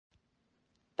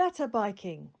Better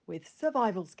biking with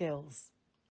survival skills.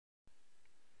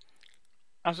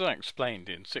 As I explained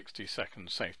in 60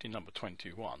 Seconds Safety number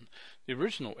 21, the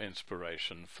original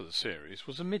inspiration for the series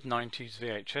was a mid-90s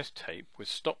VHS tape with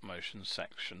stop-motion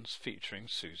sections featuring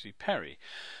Suzi Perry,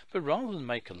 but rather than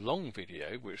make a long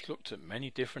video which looked at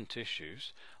many different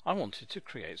issues, I wanted to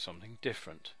create something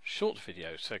different, short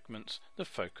video segments that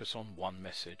focus on one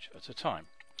message at a time.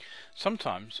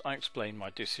 Sometimes I explain my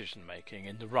decision making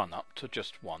in the run-up to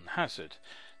just one hazard,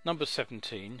 number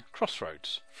 17,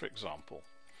 Crossroads, for example.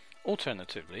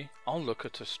 Alternatively, I'll look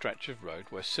at a stretch of road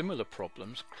where similar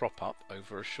problems crop up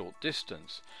over a short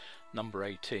distance. Number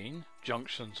 18,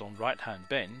 Junctions on right-hand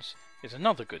bends, is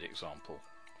another good example.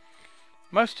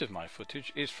 Most of my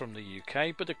footage is from the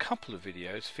UK, but a couple of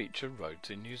videos feature roads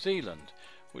in New Zealand,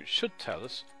 which should tell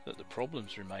us that the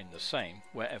problems remain the same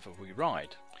wherever we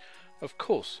ride. Of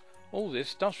course, all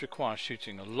this does require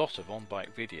shooting a lot of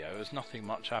on-bike video, as nothing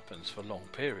much happens for long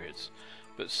periods,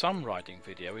 but some riding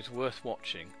video is worth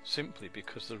watching simply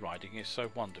because the riding is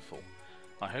so wonderful.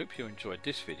 I hope you enjoyed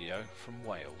this video from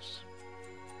Wales.